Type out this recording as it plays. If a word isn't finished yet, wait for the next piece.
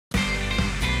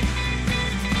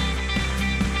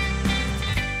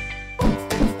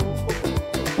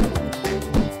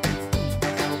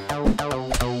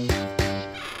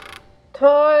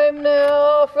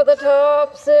for the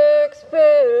top 6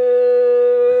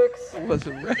 picks. I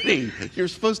wasn't ready. You're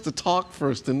supposed to talk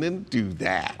first and then do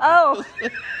that. Oh.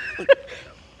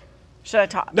 Should I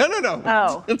talk? No.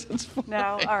 Oh. It's fine.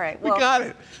 No? All right. We Well, got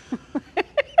it.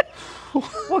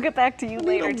 we'll get back to you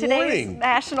later. a Today's warning.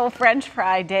 National French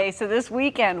Fry Day. So this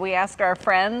weekend, we asked our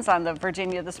friends on the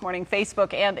Virginia This Morning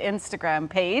Facebook and Instagram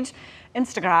page,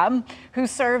 who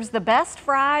serves the best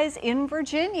fries in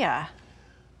Virginia.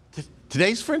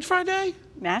 Today's French Fry Day?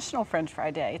 National French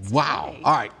Fry Day. It's Wow. today.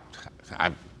 All right.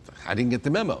 I didn't get the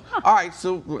memo. All right,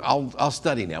 so I'll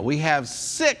study now. We have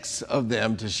 6 of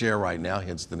them to share right now,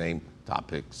 hence the name Top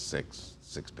Picks, 6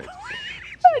 picks.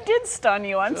 I did stun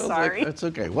you. I'm sorry. That's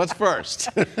okay. What's first?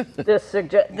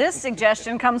 This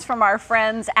Suggestion comes from our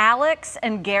friends Alex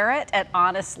and Garrett at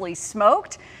Honestly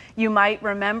Smoked. You might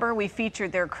remember we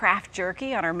featured their craft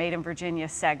jerky on our Made in Virginia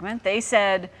segment. They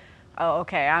said, oh,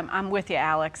 okay, I'm with you,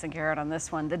 Alex and Garrett, on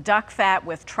this one. The duck fat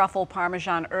with truffle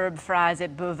Parmesan herb fries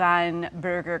at Bovine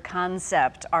Burger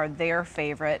Concept are their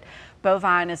favorite.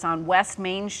 Bovine is on West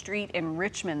Main Street in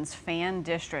Richmond's Fan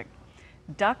District.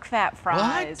 Duck fat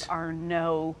fries are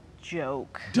no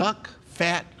joke. Duck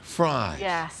fat fries.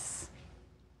 Yes.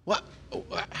 What?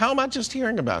 How am I just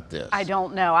hearing about this? I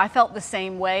don't know. I felt the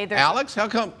same way. Alex, how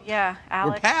come? Yeah,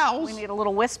 Alex. We're pals. We need a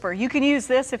little whisper. You can use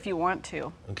this if you want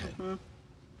to. Okay.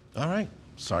 All right.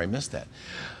 Sorry, missed that.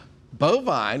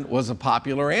 Bovine was a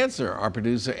popular answer. Our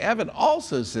producer Evan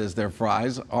also says their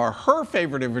fries are her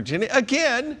favorite in Virginia.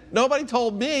 Again, nobody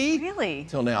told me. Really?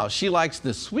 Till now. She likes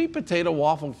the sweet potato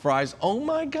waffle fries. Oh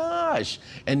my gosh.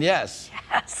 And yes,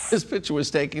 this picture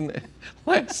was taken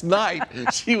last night.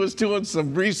 She was doing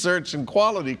some research and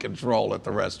quality control at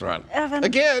the restaurant. Evan.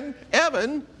 Again,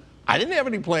 Evan, I didn't have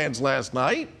any plans last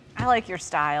night. I like your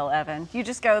style, Evan. You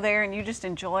just go there and you just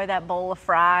enjoy that bowl of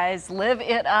fries. Live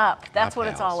it up. That's what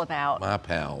it's all about. My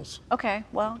pals. Okay,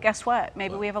 well, guess what?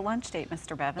 Maybe we have a lunch date,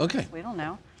 Mr. Bevins. Okay. We don't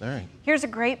know. All right. Here's a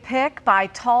great pic by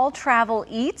Tall Travel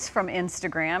Eats from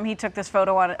Instagram. He took this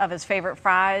photo of his favorite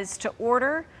fries to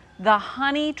order the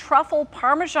honey truffle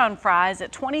Parmesan fries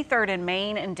at 23rd and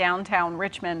Main in downtown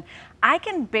Richmond. I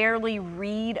can barely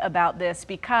read about this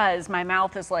because my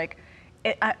mouth is like,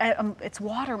 it's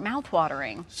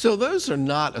mouth-watering. So those are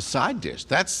not a side dish.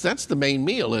 That's the main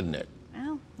meal, isn't it?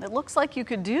 Well, it looks like you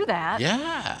could do that.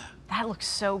 Yeah. That looks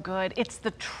so good. It's the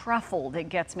truffle that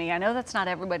gets me. I know that's not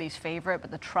everybody's favorite,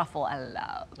 but the truffle I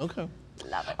love. Okay.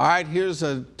 Love it. All right, here's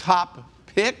a top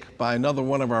pick by another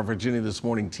one of our Virginia This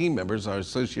Morning team members. Our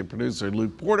associate producer,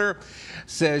 Luke Porter,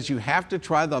 says you have to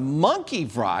try the monkey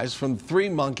fries from Three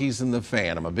Monkeys in the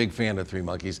Fan. I'm a big fan of Three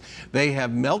Monkeys. They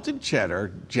have melted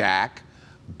cheddar, jack,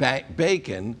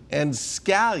 bacon, and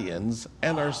scallions,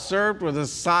 and are served with a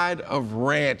side of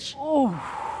ranch. Ooh.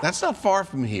 That's not far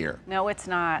from here. No, it's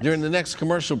not. During the next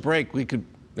commercial break, we could,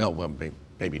 no, well,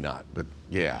 maybe not, but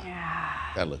yeah. Yeah.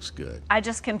 That looks good. I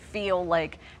just can feel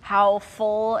like how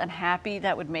full and happy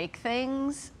that would make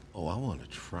things. Oh, I want to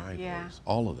try Yeah. those,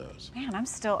 all of those. Man, I'm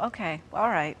still, okay. All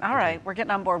right. We're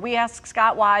getting on board. We asked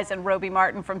Scott Wise and Roby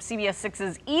Martin from CBS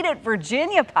 6's Eat It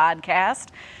Virginia podcast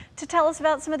to tell us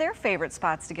about some of their favorite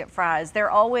spots to get fries. They're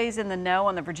always in the know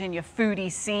on the Virginia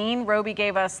foodie scene. Roby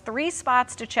gave us 3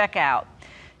 spots to check out.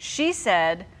 She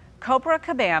said Cobra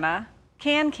Cabana,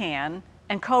 Can,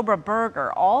 and Cobra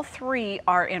Burger. All 3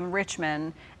 are in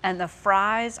Richmond, and the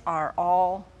fries are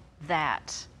all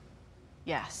that.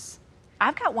 Yes.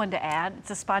 I've got one to add.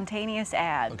 It's a spontaneous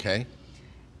ad. Okay.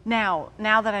 Now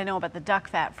that I know about the duck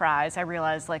fat fries, I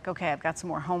realize, like, okay, I've got some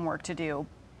more homework to do.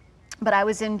 But I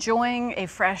was enjoying a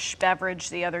fresh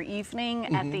beverage the other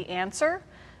evening at The Answer,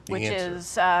 which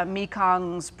is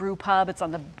Mekong's Brew Pub. It's on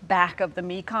the back of the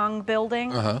Mekong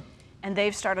building. And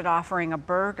they've started offering a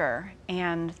burger,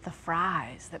 and the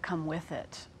fries that come with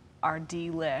it are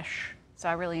delish. So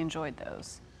I really enjoyed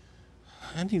those.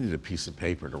 I needed a piece of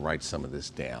paper to write some of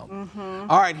this down.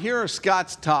 All right, here are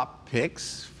Scott's top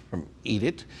picks from Eat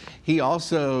It. He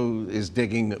also is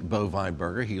digging Bovine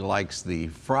Burger. He likes the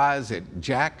fries at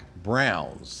Jack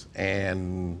Brown's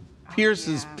and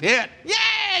Pierce's Pit.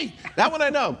 Yay! That one I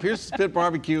know. Pierce's Pit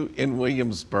Barbecue in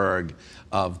Williamsburg,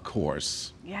 of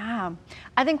course. Yeah.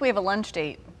 I think we have a lunch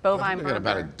date. Bovine I Burger. got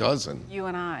about a dozen. You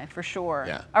and I, for sure.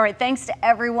 Yeah. All right, thanks to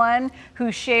everyone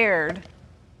who shared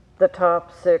the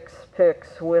top 6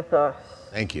 picks with us.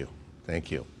 Thank you.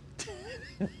 Thank you.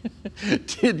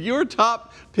 Did your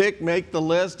top pick make the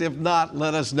list? If not,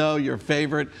 let us know your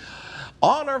favorite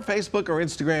on our Facebook or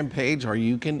Instagram page, or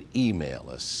you can email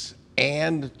us.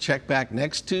 And check back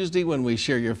next Tuesday when we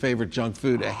share your favorite junk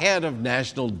food ahead of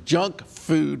National Junk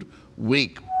Food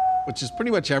Week, which is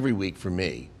pretty much every week for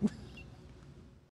me.